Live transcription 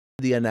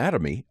the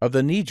anatomy of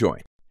the knee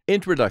joint.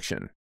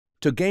 Introduction.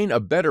 To gain a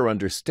better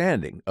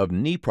understanding of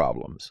knee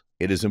problems,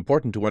 it is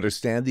important to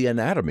understand the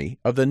anatomy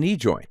of the knee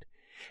joint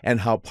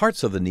and how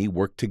parts of the knee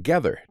work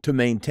together to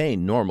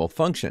maintain normal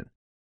function.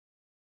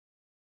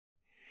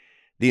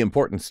 The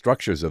important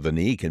structures of the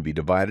knee can be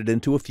divided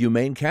into a few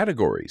main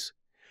categories: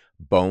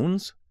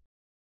 bones,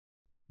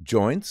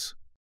 joints,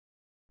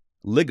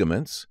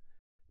 ligaments,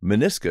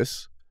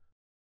 meniscus,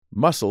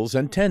 muscles,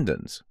 and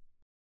tendons.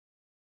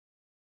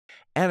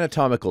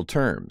 Anatomical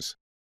terms.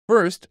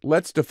 First,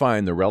 let's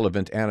define the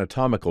relevant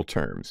anatomical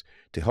terms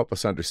to help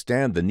us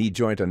understand the knee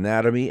joint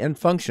anatomy and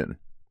function.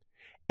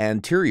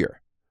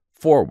 Anterior,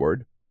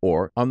 forward,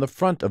 or on the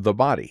front of the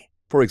body.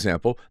 For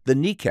example, the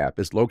kneecap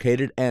is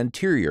located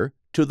anterior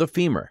to the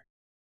femur.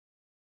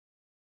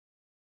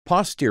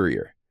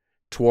 Posterior,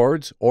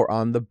 towards or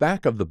on the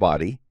back of the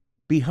body,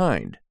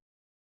 behind.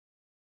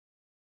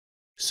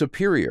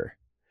 Superior,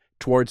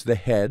 towards the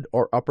head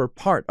or upper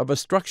part of a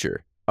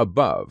structure,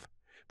 above.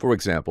 For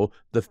example,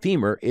 the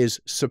femur is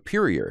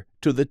superior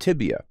to the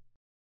tibia.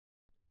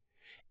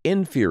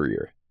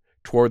 Inferior,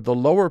 toward the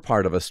lower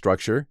part of a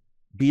structure,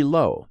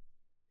 below.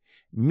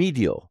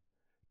 Medial,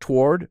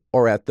 toward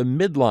or at the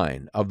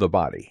midline of the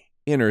body,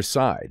 inner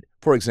side.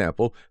 For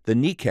example, the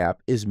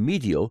kneecap is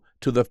medial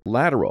to the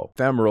lateral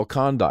femoral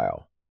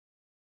condyle.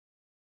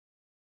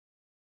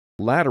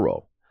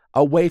 Lateral,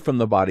 away from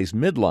the body's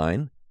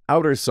midline,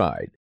 outer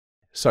side,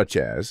 such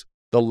as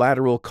the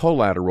lateral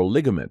collateral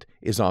ligament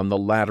is on the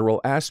lateral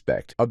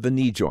aspect of the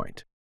knee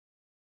joint.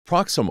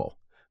 Proximal,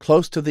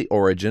 close to the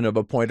origin of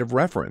a point of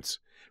reference.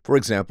 For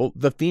example,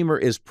 the femur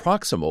is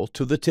proximal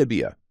to the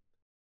tibia.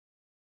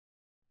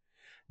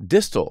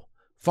 Distal,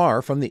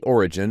 far from the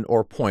origin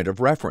or point of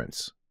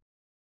reference.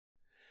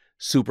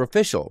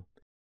 Superficial,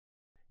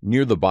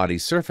 near the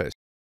body's surface.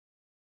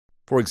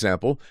 For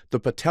example, the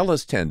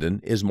patellis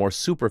tendon is more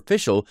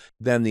superficial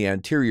than the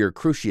anterior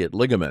cruciate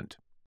ligament.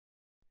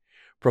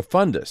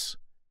 Profundus,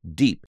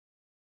 deep.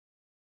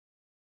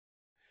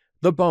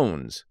 The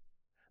bones.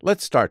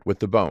 Let's start with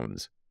the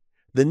bones.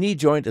 The knee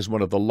joint is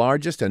one of the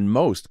largest and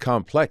most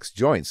complex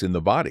joints in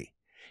the body.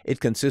 It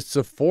consists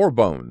of 4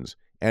 bones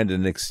and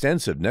an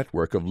extensive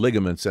network of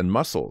ligaments and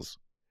muscles.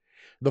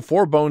 The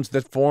 4 bones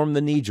that form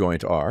the knee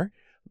joint are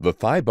the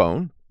thigh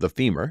bone, the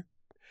femur,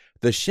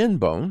 the shin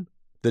bone,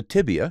 the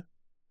tibia,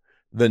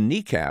 the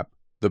kneecap,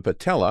 the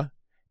patella,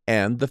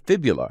 and the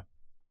fibula.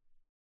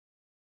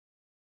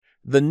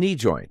 The knee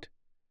joint.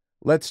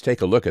 Let's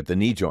take a look at the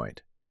knee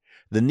joint.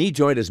 The knee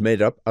joint is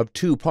made up of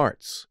 2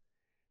 parts.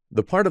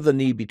 The part of the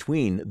knee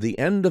between the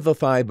end of the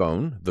thigh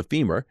bone, the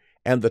femur,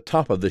 and the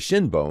top of the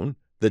shin bone,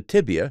 the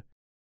tibia,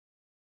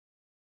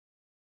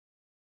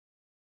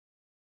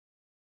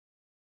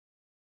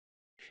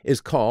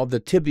 is called the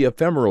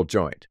tibiofemoral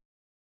joint.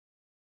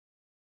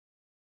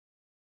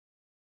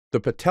 The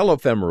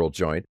patellofemoral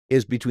joint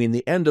is between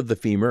the end of the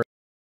femur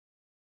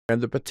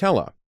and the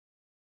patella.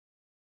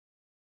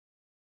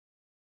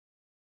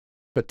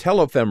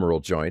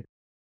 Patellofemoral joint.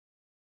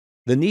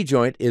 The knee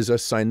joint is a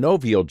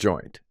synovial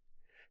joint.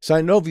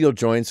 Synovial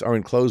joints are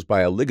enclosed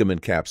by a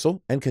ligament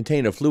capsule and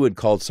contain a fluid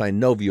called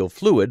synovial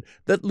fluid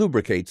that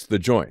lubricates the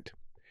joint.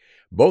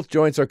 Both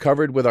joints are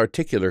covered with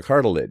articular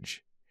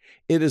cartilage.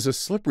 It is a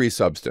slippery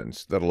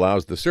substance that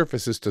allows the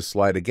surfaces to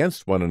slide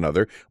against one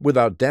another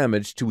without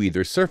damage to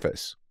either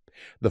surface.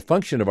 The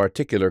function of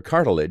articular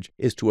cartilage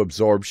is to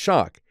absorb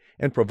shock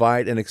and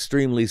provide an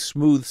extremely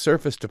smooth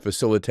surface to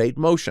facilitate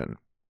motion.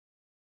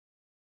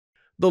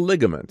 The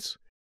ligaments.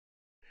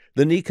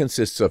 The knee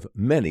consists of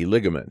many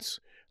ligaments.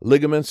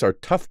 Ligaments are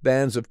tough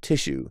bands of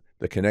tissue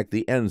that connect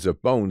the ends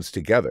of bones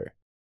together.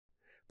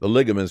 The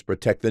ligaments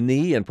protect the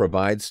knee and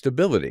provide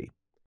stability.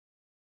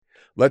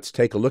 Let's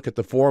take a look at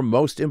the 4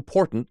 most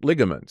important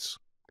ligaments.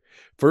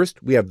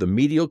 First, we have the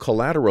medial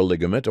collateral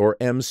ligament, or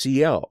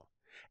MCL,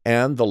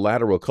 and the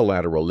lateral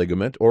collateral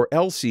ligament, or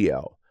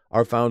LCL,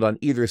 are found on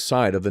either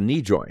side of the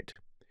knee joint.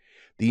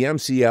 The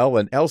MCL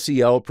and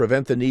LCL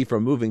prevent the knee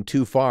from moving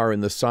too far in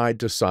the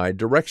side-to-side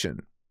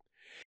direction.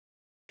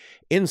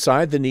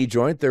 Inside the knee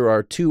joint, there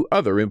are 2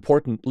 other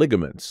important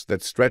ligaments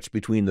that stretch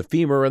between the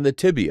femur and the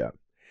tibia.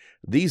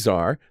 These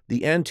are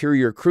the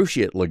anterior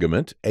cruciate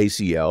ligament,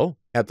 ACL,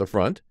 at the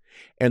front,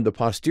 and the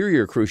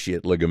posterior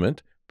cruciate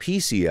ligament,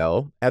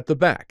 PCL, at the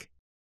back.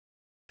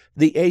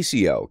 The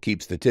ACL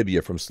keeps the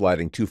tibia from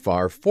sliding too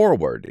far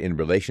forward in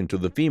relation to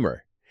the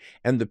femur,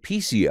 and the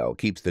PCL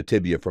keeps the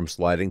tibia from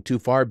sliding too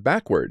far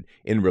backward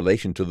in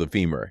relation to the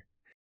femur.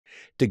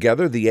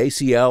 Together, the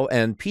ACL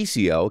and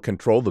PCL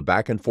control the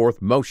back and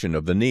forth motion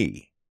of the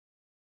knee.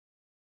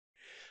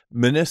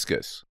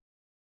 Meniscus.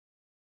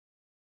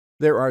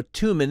 There are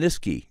 2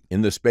 menisci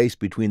in the space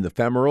between the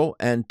femoral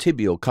and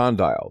tibial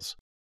condyles: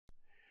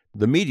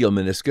 the medial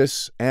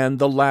meniscus and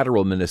the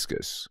lateral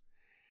meniscus.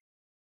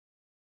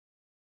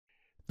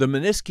 The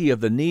menisci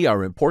of the knee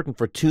are important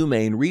for 2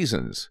 main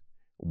reasons.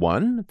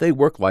 1, they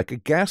work like a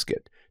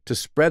gasket to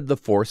spread the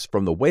force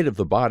from the weight of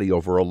the body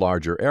over a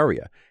larger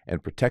area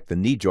and protect the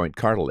knee joint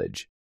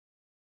cartilage.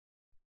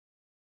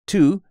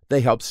 2,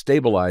 they help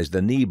stabilize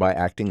the knee by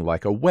acting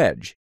like a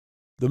wedge,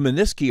 The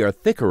menisci are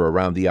thicker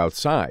around the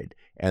outside,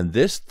 and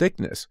this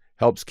thickness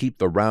helps keep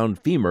the round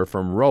femur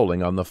from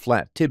rolling on the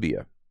flat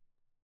tibia.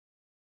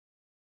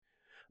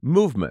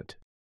 Movement.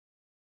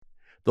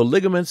 The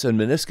ligaments and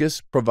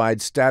meniscus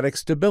provide static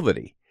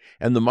stability,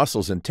 and the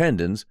muscles and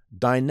tendons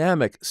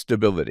dynamic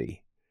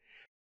stability.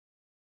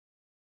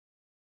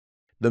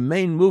 The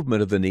main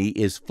movement of the knee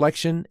is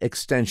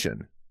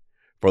flexion-extension.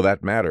 For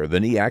that matter, the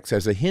knee acts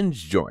as a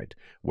hinge joint,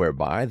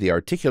 whereby the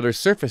articular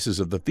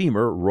surfaces of the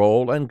femur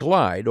roll and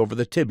glide over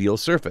the tibial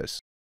surface.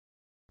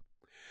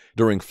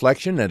 During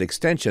flexion and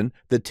extension,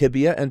 the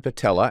tibia and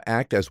patella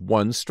act as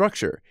one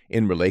structure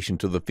in relation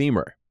to the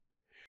femur.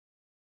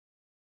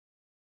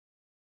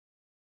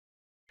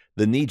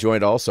 The knee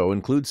joint also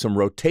includes some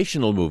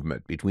rotational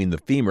movement between the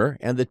femur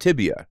and the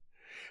tibia.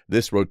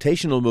 This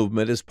rotational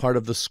movement is part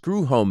of the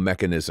screw-home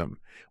mechanism,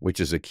 which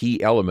is a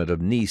key element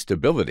of knee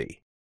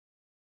stability.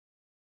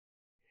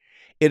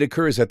 It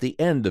occurs at the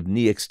end of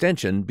knee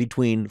extension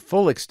between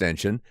full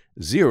extension,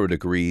 0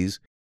 degrees,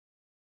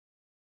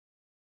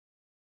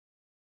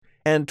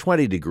 and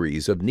 20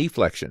 degrees of knee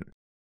flexion.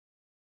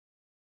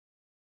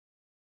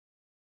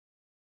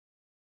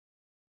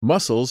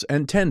 Muscles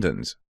and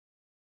tendons.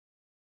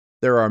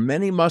 There are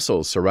many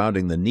muscles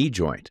surrounding the knee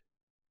joint.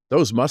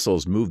 Those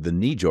muscles move the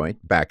knee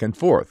joint back and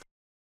forth.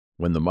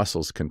 When the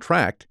muscles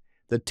contract,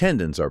 the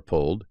tendons are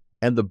pulled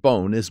and the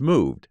bone is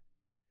moved.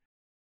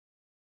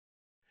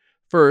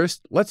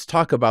 First, let's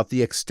talk about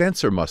the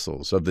extensor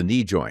muscles of the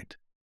knee joint.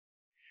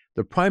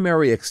 The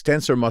primary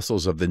extensor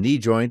muscles of the knee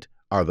joint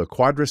are the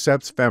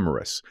quadriceps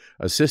femoris,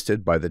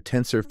 assisted by the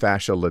tensor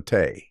fascia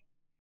latae.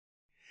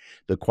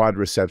 The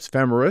quadriceps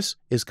femoris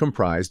is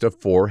comprised of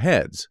 4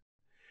 heads.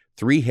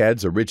 3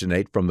 heads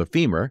originate from the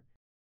femur,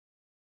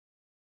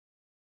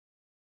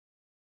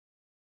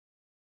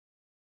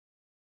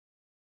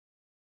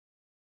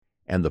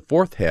 and the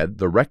 4th head,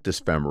 the rectus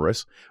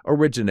femoris,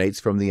 originates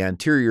from the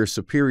anterior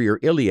superior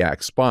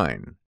iliac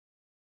spine.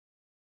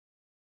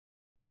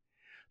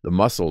 The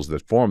muscles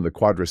that form the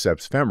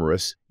quadriceps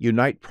femoris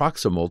unite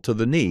proximal to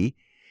the knee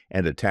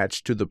and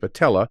attach to the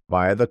patella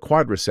via the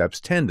quadriceps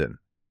tendon.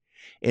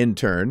 In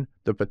turn,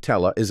 the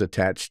patella is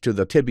attached to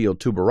the tibial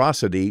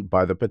tuberosity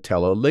by the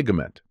patella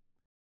ligament.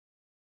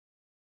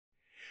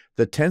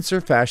 The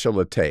tensor fascia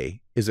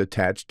latae is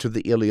attached to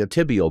the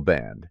iliotibial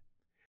band.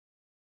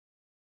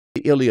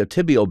 The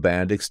iliotibial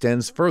band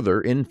extends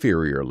further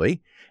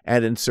inferiorly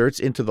and inserts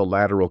into the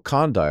lateral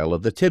condyle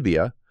of the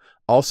tibia,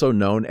 also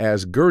known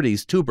as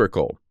Gerdy's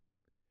tubercle.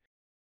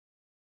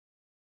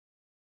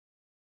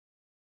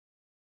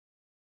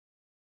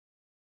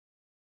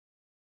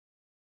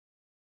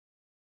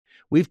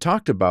 We've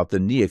talked about the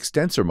knee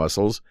extensor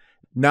muscles.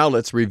 Now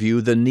let's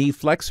review the knee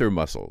flexor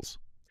muscles.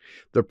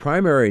 The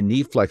primary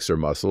knee flexor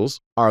muscles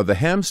are the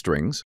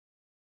hamstrings,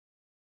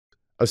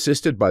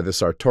 assisted by the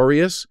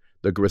sartorius,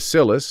 the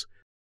gracilis,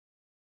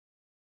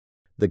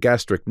 the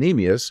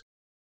gastrocnemius,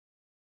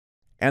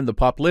 and the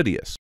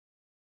popliteus.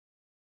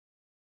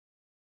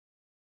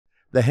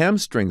 The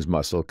hamstrings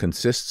muscle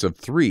consists of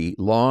 3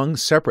 long,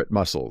 separate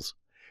muscles.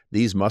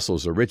 These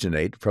muscles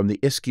originate from the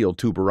ischial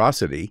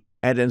tuberosity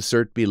and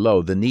insert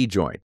below the knee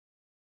joint.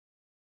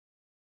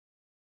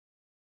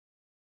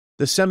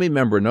 The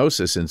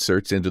semimembranosus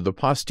inserts into the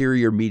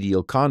posterior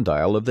medial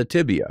condyle of the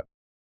tibia.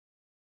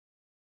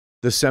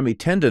 The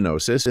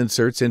semitendinosus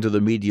inserts into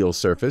the medial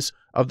surface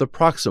of the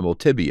proximal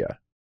tibia.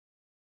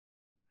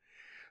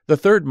 The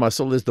 3rd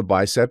muscle is the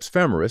biceps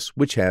femoris,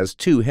 which has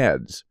 2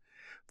 heads.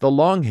 The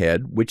long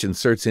head, which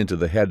inserts into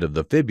the head of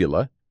the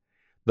fibula.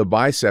 The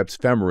biceps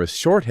femoris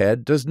short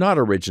head does not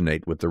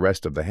originate with the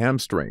rest of the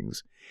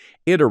hamstrings.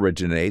 It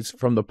originates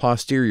from the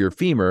posterior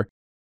femur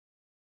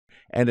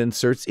and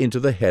inserts into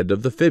the head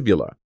of the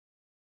fibula.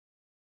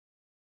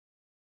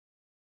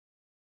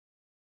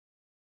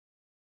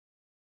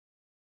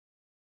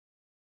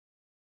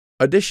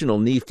 Additional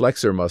knee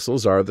flexor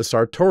muscles are the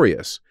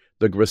sartorius,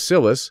 the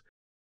gracilis,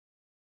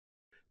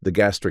 the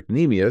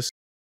gastrocnemius,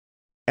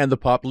 and the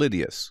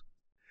popliteus.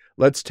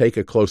 Let's take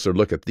a closer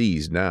look at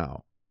these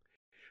now.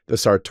 The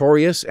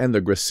sartorius and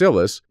the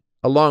gracilis,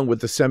 along with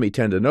the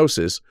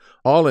semitendinosus,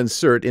 all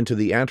insert into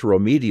the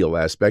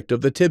anteromedial aspect of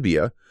the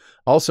tibia,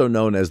 also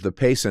known as the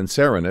pes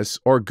anserinus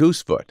or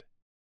goosefoot.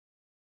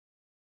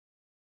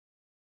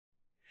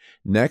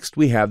 Next,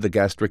 we have the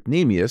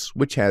gastrocnemius,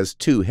 which has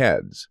 2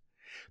 heads.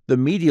 The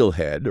medial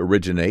head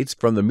originates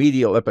from the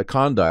medial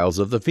epicondyles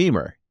of the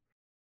femur,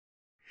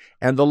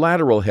 and the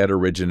lateral head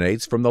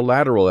originates from the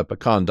lateral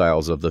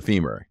epicondyles of the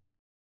femur.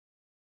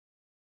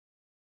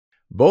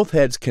 Both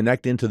heads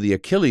connect into the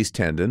Achilles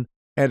tendon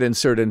and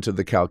insert into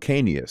the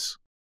calcaneus.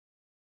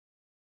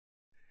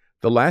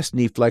 The last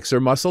knee flexor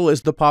muscle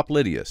is the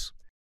popliteus.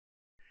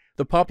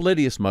 The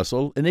popliteus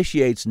muscle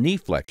initiates knee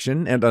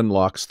flexion and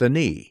unlocks the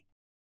knee.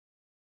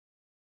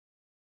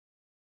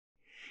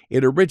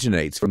 It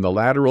originates from the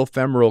lateral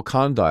femoral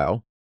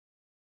condyle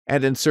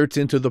and inserts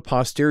into the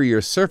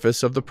posterior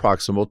surface of the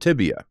proximal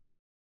tibia.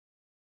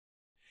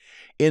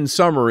 In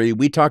summary,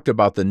 we talked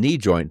about the knee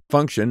joint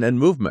function and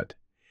movement.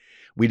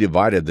 We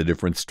divided the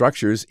different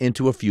structures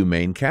into a few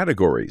main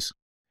categories.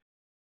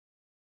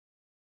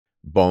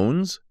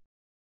 bones,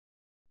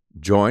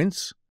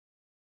 joints,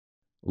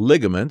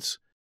 ligaments,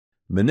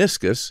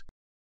 meniscus,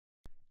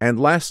 and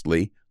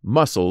lastly,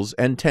 muscles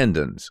and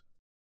tendons.